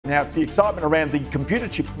Now, if the excitement around the computer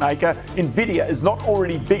chip maker NVIDIA is not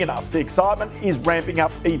already big enough, the excitement is ramping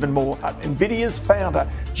up even more. NVIDIA's founder,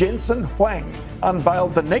 Jensen Huang,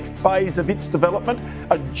 unveiled the next phase of its development,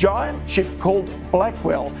 a giant chip called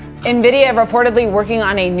Blackwell. NVIDIA reportedly working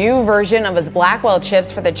on a new version of its Blackwell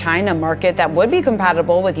chips for the China market that would be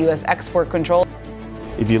compatible with U.S. export control.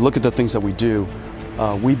 If you look at the things that we do,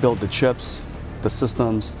 we build the chips, the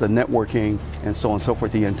systems, the networking, and so on and so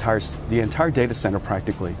forth, the entire data center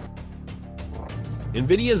practically.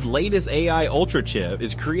 NVIDIA's latest AI Ultra chip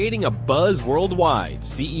is creating a buzz worldwide.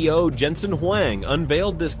 CEO Jensen Huang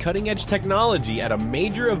unveiled this cutting-edge technology at a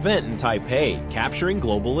major event in Taipei, capturing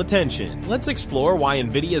global attention. Let's explore why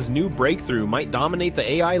NVIDIA's new breakthrough might dominate the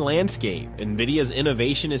AI landscape. NVIDIA's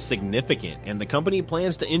innovation is significant, and the company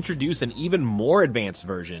plans to introduce an even more advanced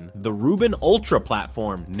version, the Rubin Ultra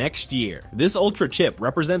platform, next year. This Ultra chip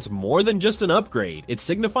represents more than just an upgrade. It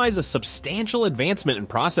signifies a substantial advancement in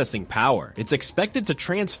processing power. It's expected to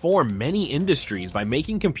transform many industries by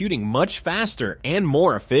making computing much faster and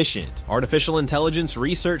more efficient. Artificial intelligence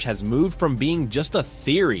research has moved from being just a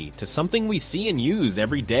theory to something we see and use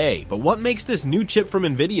every day. But what makes this new chip from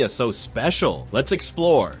NVIDIA so special? Let's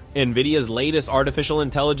explore. NVIDIA's latest artificial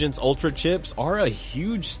intelligence Ultra chips are a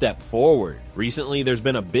huge step forward. Recently, there's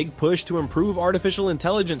been a big push to improve artificial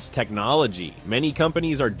intelligence technology. Many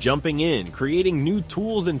companies are jumping in, creating new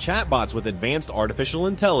tools and chatbots with advanced artificial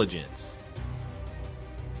intelligence.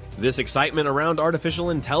 This excitement around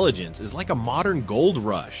artificial intelligence is like a modern gold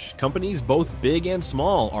rush. Companies both big and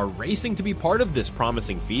small are racing to be part of this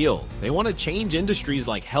promising field. They want to change industries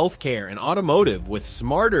like healthcare and automotive with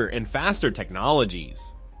smarter and faster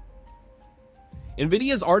technologies.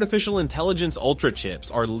 NVIDIA's artificial intelligence Ultra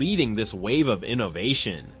chips are leading this wave of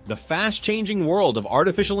innovation. The fast-changing world of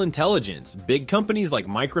artificial intelligence, big companies like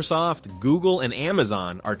Microsoft, Google, and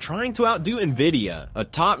Amazon are trying to outdo NVIDIA, a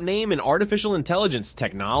top name in artificial intelligence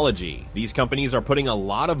technology. These companies are putting a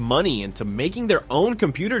lot of money into making their own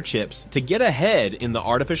computer chips to get ahead in the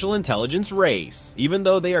artificial intelligence race. Even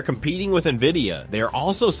though they are competing with NVIDIA, they are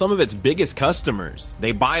also some of its biggest customers.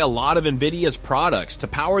 They buy a lot of NVIDIA's products to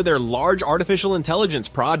power their large artificial intelligence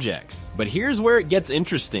projects. But here's where it gets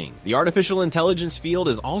interesting. The artificial intelligence field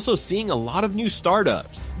is also seeing a lot of new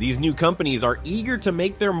startups. These new companies are eager to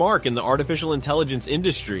make their mark in the artificial intelligence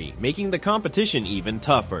industry, making the competition even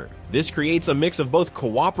tougher. This creates a mix of both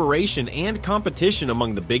cooperation and competition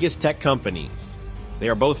among the biggest tech companies. They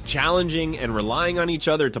are both challenging and relying on each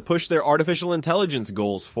other to push their artificial intelligence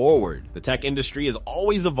goals forward. The tech industry is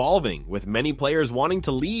always evolving, with many players wanting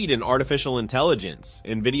to lead in artificial intelligence.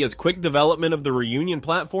 NVIDIA's quick development of the Reunion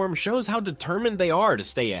platform shows how determined they are to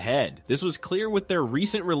stay ahead. This was clear with their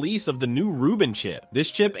recent release of the new Rubin chip. This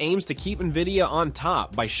chip aims to keep NVIDIA on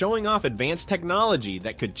top by showing off advanced technology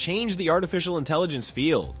that could change the artificial intelligence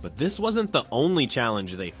field. But this wasn't the only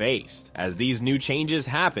challenge they faced. As these new changes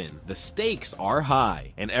happen, the stakes are high,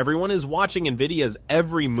 and everyone is watching NVIDIA's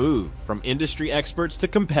every move, from industry experts to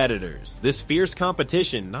competitors. This fierce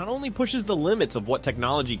competition not only pushes the limits of what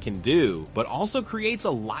technology can do, but also creates a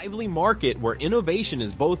lively market where innovation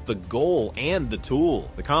is both the goal and the tool.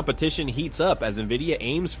 The competition heats up as NVIDIA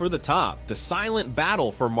aims for the top, the silent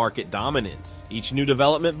battle for market dominance. Each new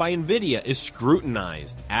development by NVIDIA is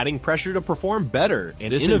scrutinized, adding pressure to perform better,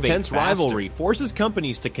 and this intense rivalry forces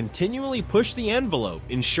companies to continually push the envelope,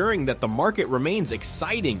 ensuring that the market remains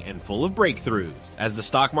exciting and full of breakthroughs. As the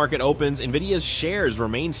stock market opens, NVIDIA's shares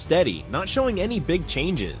remain steady, not showing any big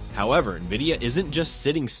changes. However, NVIDIA isn't just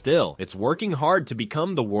sitting still, it's working hard to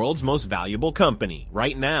become the world's most valuable company.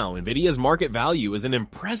 Right now, NVIDIA's market value is an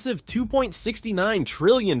impressive $2.69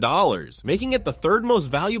 trillion, making it the third most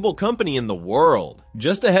valuable company in the world.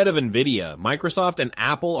 Just ahead of NVIDIA, Microsoft and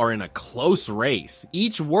Apple are in a close race,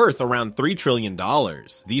 each worth around $3 trillion.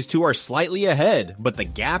 These two are slightly ahead, but the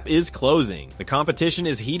gap is closing. The competition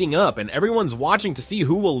is heating up, and everyone's watching to see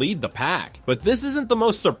who will lead the pack. But this isn't the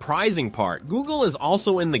most surprising part. Google is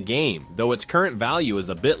also in the game, though its current value is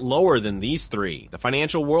a bit lower than these three. The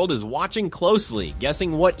financial world is watching closely,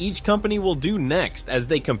 guessing what each company will do next as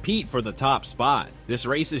they compete for the top spot. This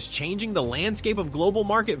race is changing the landscape of global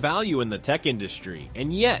market value in the tech industry.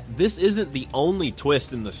 And yet, this isn't the only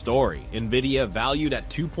twist in the story. NVIDIA, valued at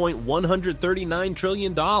 $2.139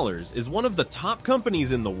 trillion, is one of the top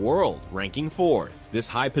companies in the world, ranking fourth. This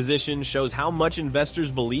high position shows how much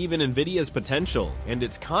investors believe in NVIDIA's potential and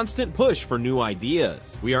its constant push for new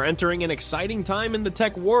ideas. We are entering an exciting time in the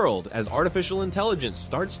tech world as artificial intelligence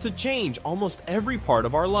starts to change almost every part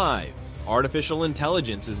of our lives. Artificial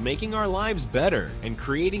intelligence is making our lives better and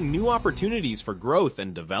creating new opportunities for growth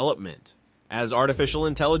and development. As artificial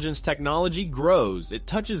intelligence technology grows, it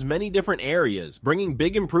touches many different areas, bringing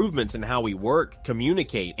big improvements in how we work,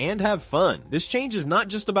 communicate, and have fun. This change is not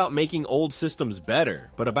just about making old systems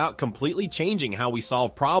better, but about completely changing how we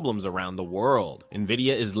solve problems around the world.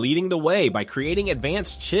 NVIDIA is leading the way by creating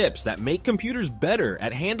advanced chips that make computers better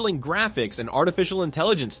at handling graphics and artificial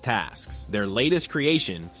intelligence tasks. Their latest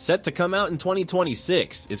creation, set to come out in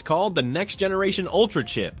 2026, is called the Next Generation Ultra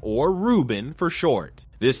Chip, or Rubin for short.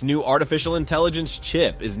 This new artificial intelligence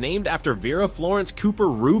chip is named after Vera Florence Cooper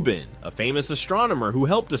Rubin, a famous astronomer who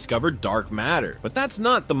helped discover dark matter. But that's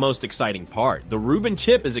not the most exciting part. The Rubin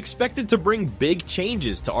chip is expected to bring big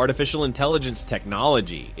changes to artificial intelligence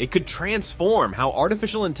technology. It could transform how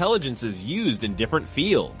artificial intelligence is used in different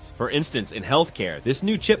fields. For instance, in healthcare, this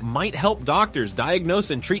new chip might help doctors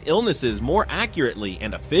diagnose and treat illnesses more accurately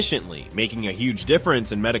and efficiently, making a huge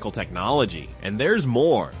difference in medical technology. And there's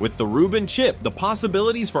more. With the Rubin chip, the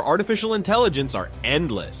possibilities for artificial intelligence are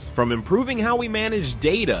endless. From improving how we manage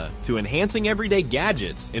data to enhancing everyday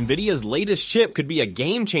gadgets, NVIDIA's latest chip could be a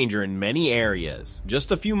game changer in many areas.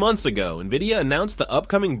 Just a few months ago, NVIDIA announced the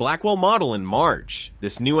upcoming Blackwell model in March.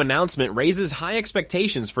 This new announcement raises high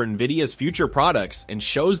expectations for NVIDIA's future products and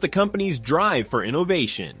shows the company's drive for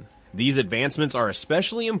innovation. These advancements are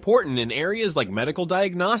especially important in areas like medical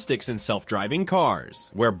diagnostics and self-driving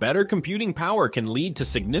cars, where better computing power can lead to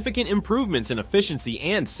significant improvements in efficiency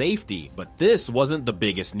and safety. But this wasn't the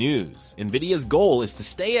biggest news. NVIDIA's goal is to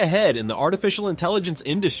stay ahead in the artificial intelligence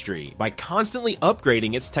industry by constantly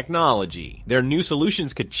upgrading its technology. Their new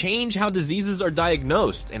solutions could change how diseases are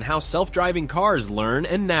diagnosed and how self-driving cars learn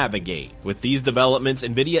and navigate. With these developments,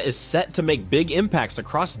 NVIDIA is set to make big impacts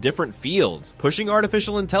across different fields, pushing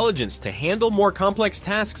artificial intelligence to handle more complex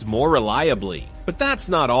tasks more reliably. But that's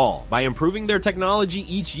not all. By improving their technology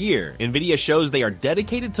each year, NVIDIA shows they are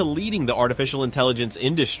dedicated to leading the artificial intelligence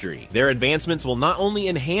industry. Their advancements will not only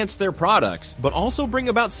enhance their products, but also bring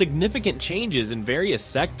about significant changes in various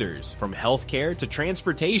sectors, from healthcare to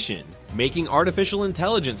transportation, making artificial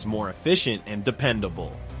intelligence more efficient and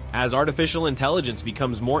dependable. As artificial intelligence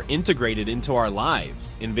becomes more integrated into our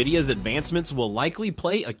lives, NVIDIA's advancements will likely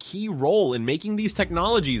play a key role in making these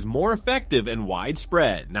technologies more effective and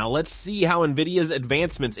widespread. Now let's see how NVIDIA's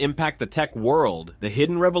advancements impact the tech world, the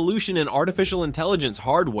hidden revolution in artificial intelligence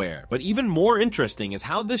hardware. But even more interesting is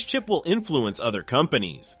how this chip will influence other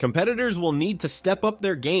companies. Competitors will need to step up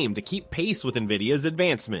their game to keep pace with NVIDIA's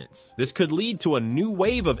advancements. This could lead to a new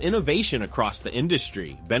wave of innovation across the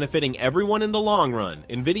industry, benefiting everyone in the long run.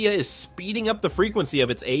 NVIDIA is speeding up the frequency of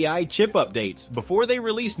its AI chip updates. Before they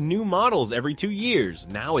released new models every 2 years,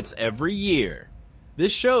 now it's every year.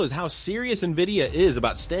 This shows how serious NVIDIA is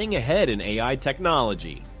about staying ahead in AI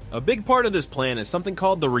technology. A big part of this plan is something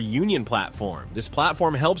called the Reunion Platform. This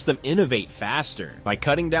platform helps them innovate faster. By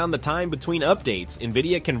cutting down the time between updates,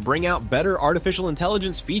 NVIDIA can bring out better artificial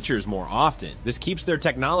intelligence features more often. This keeps their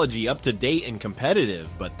technology up to date and competitive,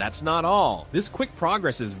 but that's not all. This quick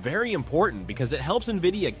progress is very important because it helps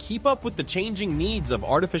NVIDIA keep up with the changing needs of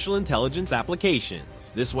artificial intelligence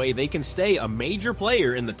applications. This way they can stay a major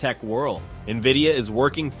player in the tech world. NVIDIA is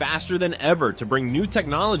working faster than ever to bring new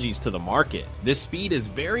technologies to the market. This speed is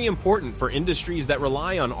very important for industries that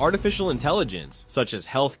rely on artificial intelligence, such as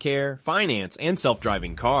healthcare, finance, and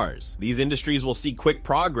self-driving cars. These industries will see quick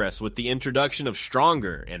progress with the introduction of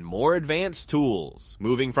stronger and more advanced tools.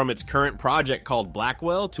 Moving from its current project called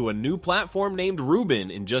Blackwell to a new platform named Rubin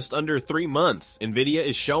in just under 3 months, NVIDIA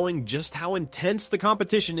is showing just how intense the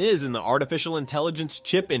competition is in the artificial intelligence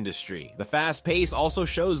chip industry. The fast pace also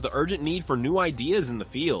shows the urgent need for new ideas in the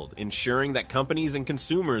field, ensuring that companies and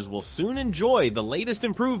consumers will soon enjoy the latest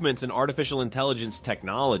improvements in artificial intelligence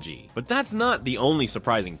technology. But that's not the only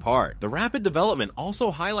surprising part. The rapid development also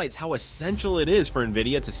highlights how essential it is for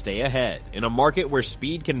NVIDIA to stay ahead. In a market where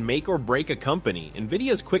speed can make or break a company,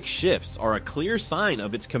 NVIDIA's quick shifts are a clear sign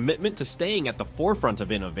of its commitment to staying at the forefront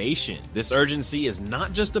of innovation. This urgency is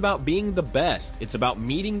not just about being the best, it's about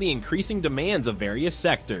meeting the increasing demands of various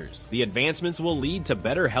sectors. The advancements will lead to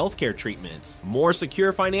better healthcare treatments, more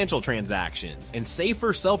secure financial transactions, and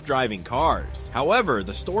safer self-driving cars. However,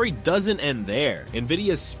 the story doesn't end there.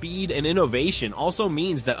 NVIDIA's speed and innovation also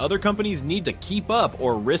means that other companies need to keep up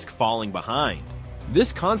or risk falling behind.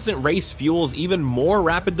 This constant race fuels even more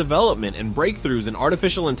rapid development and breakthroughs in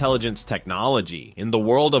artificial intelligence technology. In the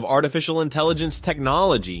world of artificial intelligence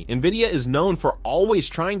technology, NVIDIA is known for always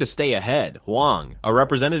trying to stay ahead. Huang, a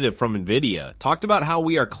representative from NVIDIA, talked about how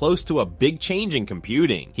we are close to a big change in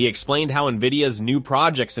computing. He explained how NVIDIA's new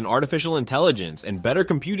projects in artificial intelligence and better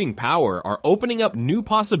computing power are opening up new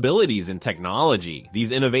possibilities in technology.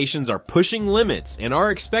 These innovations are pushing limits and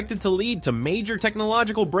are expected to lead to major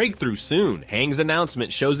technological breakthroughs soon. Hang's announcement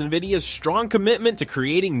shows NVIDIA's strong commitment to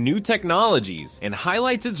creating new technologies and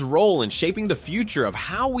highlights its role in shaping the future of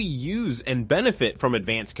how we use and benefit from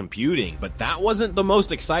advanced computing. But that wasn't the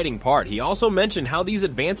most exciting part. He also mentioned how these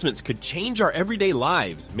advancements could change our everyday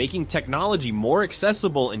lives, making technology more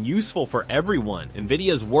accessible and useful for everyone.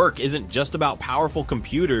 NVIDIA's work isn't just about powerful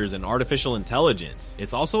computers and artificial intelligence.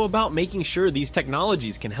 It's also about making sure these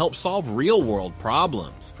technologies can help solve real-world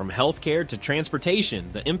problems. From healthcare to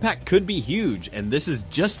transportation, the impact could be huge, and this is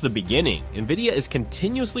just the beginning. NVIDIA is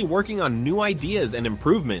continuously working on new ideas and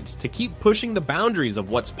improvements to keep pushing the boundaries of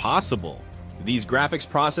what's possible. These graphics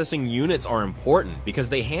processing units are important because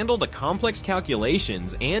they handle the complex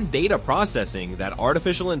calculations and data processing that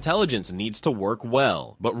artificial intelligence needs to work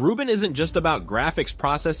well. But Rubin isn't just about graphics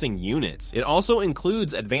processing units. It also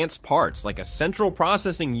includes advanced parts like a central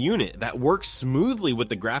processing unit that works smoothly with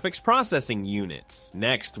the graphics processing units.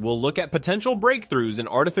 Next, we'll look at potential breakthroughs in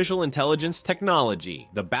artificial intelligence technology,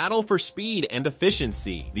 the battle for speed and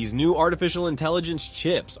efficiency. These new artificial intelligence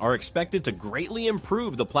chips are expected to greatly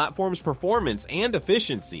improve the platform's performance and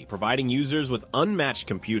efficiency, providing users with unmatched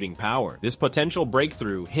computing power. This potential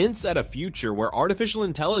breakthrough hints at a future where artificial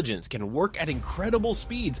intelligence can work at incredible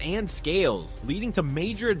speeds and scales, leading to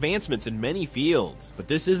major advancements in many fields. But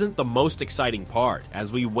this isn't the most exciting part.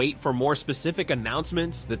 As we wait for more specific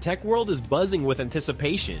announcements, the tech world is buzzing with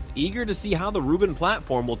anticipation, eager to see how the Rubin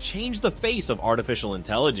platform will change the face of artificial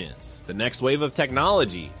intelligence. The next wave of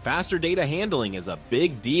technology, faster data handling, is a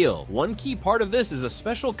big deal. One key part of this is a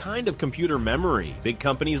special kind of computer memory. Big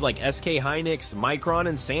companies like SK Hynix, Micron,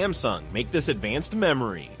 and Samsung make this advanced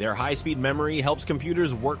memory. Their high-speed memory helps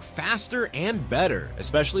computers work faster and better,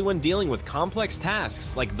 especially when dealing with complex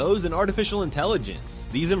tasks like those in artificial intelligence.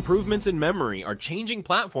 These improvements in memory are changing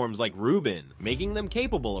platforms like Rubin, making them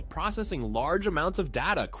capable of processing large amounts of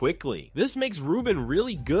data quickly. This makes Rubin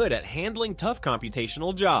really good at handling tough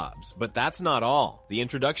computational jobs. But that's not all. The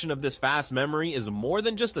introduction of this fast memory is more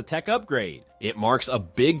than just a tech upgrade. It marks a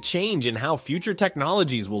big change in how future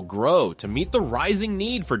technologies will grow to meet the rising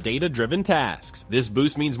need for data-driven tasks. This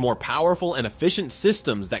boost means more powerful and efficient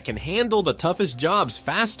systems that can handle the toughest jobs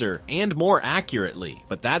faster and more accurately.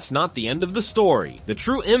 But that's not the end of the story. The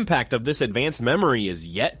true impact of this advanced memory is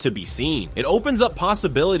yet to be seen. It opens up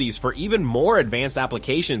possibilities for even more advanced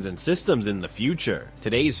applications and systems in the future.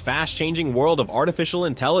 Today's fast-changing world of artificial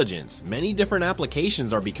intelligence, many different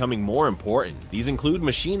applications are becoming more important. These include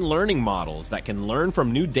machine learning models that can learn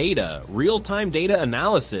from new data, real-time data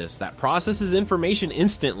analysis that processes information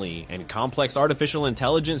instantly, and complex artificial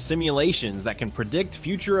intelligence simulations that can predict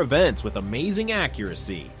future events with amazing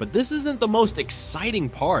accuracy. But this isn't the most exciting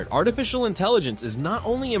part. Artificial intelligence is not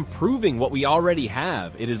only improving what we already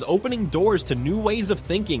have, it is opening doors to new ways of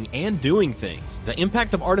thinking and doing things. The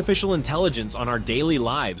impact of artificial intelligence on our daily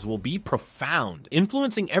lives will be profound,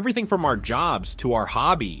 influencing everything from our jobs to our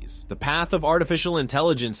hobbies. The path of artificial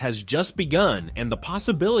intelligence has just begun, and the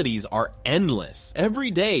possibilities are endless. Every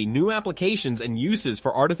day, new applications and uses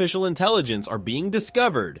for artificial intelligence are being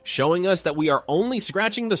discovered, showing us that we are only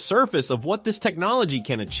scratching the surface of what this technology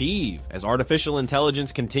can achieve. As artificial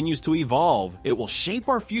intelligence continues to evolve, it will shape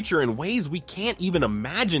our future in ways we can't even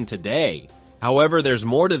imagine today. However, there's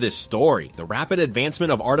more to this story. The rapid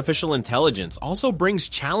advancement of artificial intelligence also brings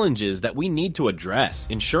challenges that we need to address.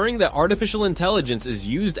 Ensuring that artificial intelligence is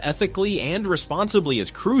used ethically and responsibly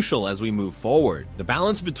is crucial as we move forward. The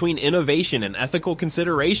balance between innovation and ethical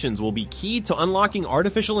considerations will be key to unlocking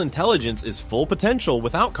artificial intelligence's full potential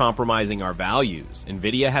without compromising our values.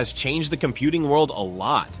 NVIDIA has changed the computing world a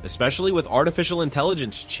lot, especially with artificial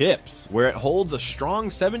intelligence chips, where it holds a strong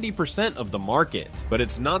 70% of the market. But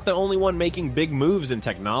it's not the only one making big moves in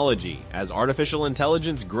technology. As artificial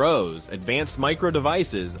intelligence grows, Advanced Micro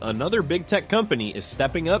Devices, another big tech company, is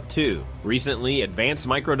stepping up too. Recently, Advanced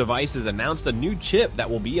Micro Devices announced a new chip that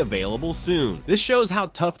will be available soon. This shows how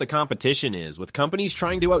tough the competition is, with companies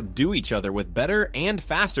trying to outdo each other with better and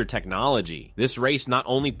faster technology. This race not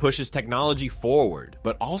only pushes technology forward,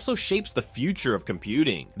 but also shapes the future of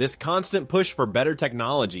computing. This constant push for better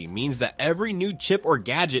technology means that every new chip or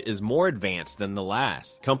gadget is more advanced than the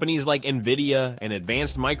last. Companies like NVIDIA NVIDIA, and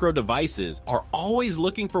Advanced Micro Devices are always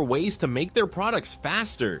looking for ways to make their products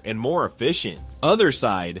faster and more efficient. Other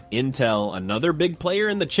side, Intel, another big player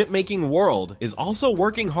in the chip-making world, is also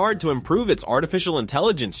working hard to improve its artificial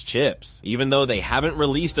intelligence chips. Even though they haven't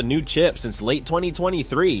released a new chip since late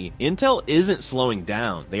 2023, Intel isn't slowing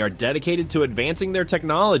down. They are dedicated to advancing their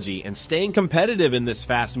technology and staying competitive in this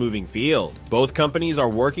fast-moving field. Both companies are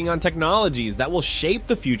working on technologies that will shape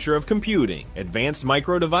the future of computing. Advanced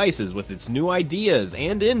Micro Devices with its new ideas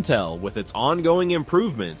and Intel with its ongoing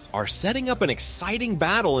improvements are setting up an exciting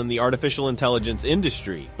battle in the artificial intelligence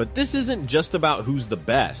industry. But this isn't just about who's the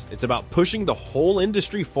best, it's about pushing the whole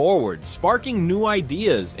industry forward, sparking new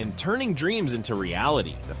ideas, and turning dreams into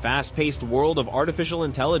reality. The fast-paced world of artificial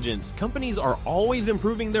intelligence, companies are always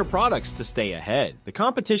improving their products to stay ahead. The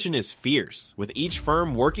competition is fierce, with each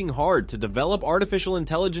firm working hard to develop artificial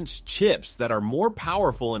intelligence chips that are more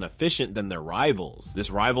powerful and efficient than their rivals.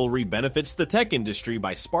 This rivalry benefits the tech industry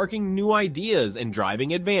by sparking new ideas and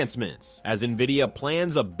driving advancements. As NVIDIA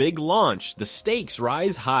plans a big launch, the stakes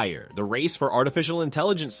rise higher, the race for artificial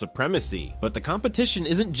intelligence supremacy. But the competition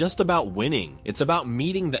isn't just about winning, it's about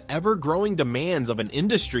meeting the ever-growing demands of an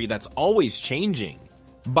industry that's always changing.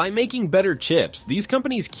 By making better chips, these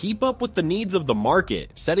companies keep up with the needs of the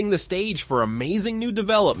market, setting the stage for amazing new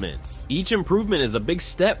developments. Each improvement is a big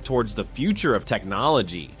step towards the future of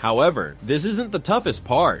technology. However, this isn't the toughest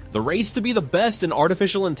part. The race to be the best in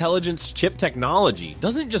artificial intelligence chip technology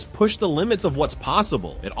doesn't just push the limits of what's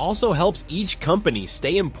possible, it also helps each company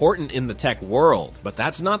stay important in the tech world. But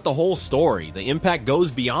that's not the whole story. The impact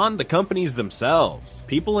goes beyond the companies themselves.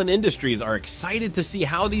 People and industries are excited to see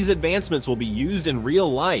how these advancements will be used in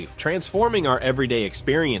real life, transforming our everyday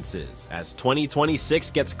experiences. As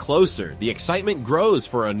 2026 gets closer, the excitement grows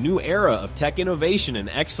for a new era of tech innovation and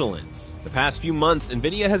excellence. The past few months,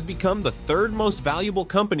 NVIDIA has become the third most valuable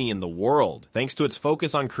company in the world, thanks to its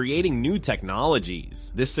focus on creating new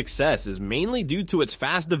technologies. This success is mainly due to its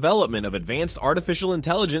fast development of advanced artificial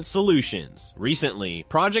intelligence solutions. Recently,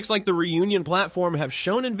 projects like the Reunion platform have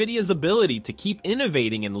shown NVIDIA's ability to keep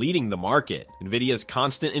innovating and leading the market. NVIDIA's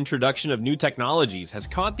constant introduction of new technologies has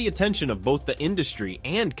caught the attention of both the industry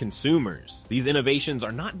and consumers. These innovations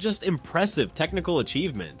are not just impressive technical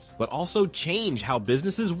achievements, but also change how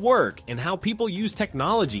businesses work and how people use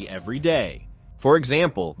technology every day. For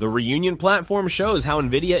example, the Reunion platform shows how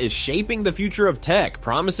NVIDIA is shaping the future of tech,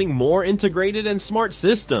 promising more integrated and smart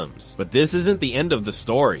systems. But this isn't the end of the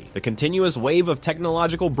story. The continuous wave of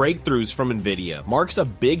technological breakthroughs from NVIDIA marks a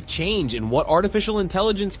big change in what artificial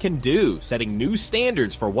intelligence can do, setting new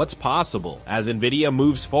standards for what's possible. As NVIDIA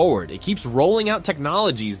moves forward, it keeps rolling out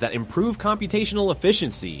technologies that improve computational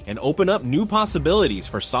efficiency and open up new possibilities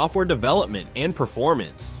for software development and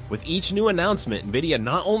performance. With each new announcement, NVIDIA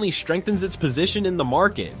not only strengthens its position in the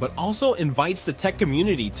market, but also invites the tech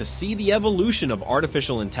community to see the evolution of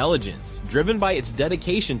artificial intelligence, driven by its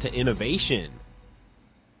dedication to innovation.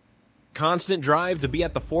 Constant drive to be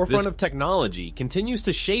at the forefront of technology continues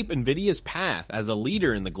to shape NVIDIA's path as a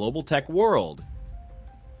leader in the global tech world,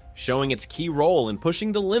 showing its key role in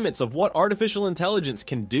pushing the limits of what artificial intelligence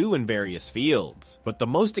can do in various fields. But the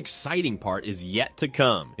most exciting part is yet to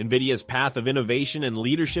come. NVIDIA's path of innovation and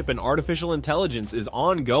leadership in artificial intelligence is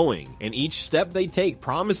ongoing, and each step they take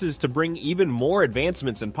promises to bring even more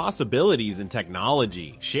advancements and possibilities in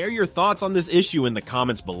technology. Share your thoughts on this issue in the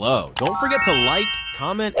comments below. Don't forget to like,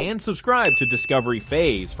 comment, and subscribe to Discovery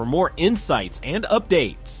Phase for more insights and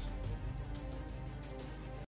updates.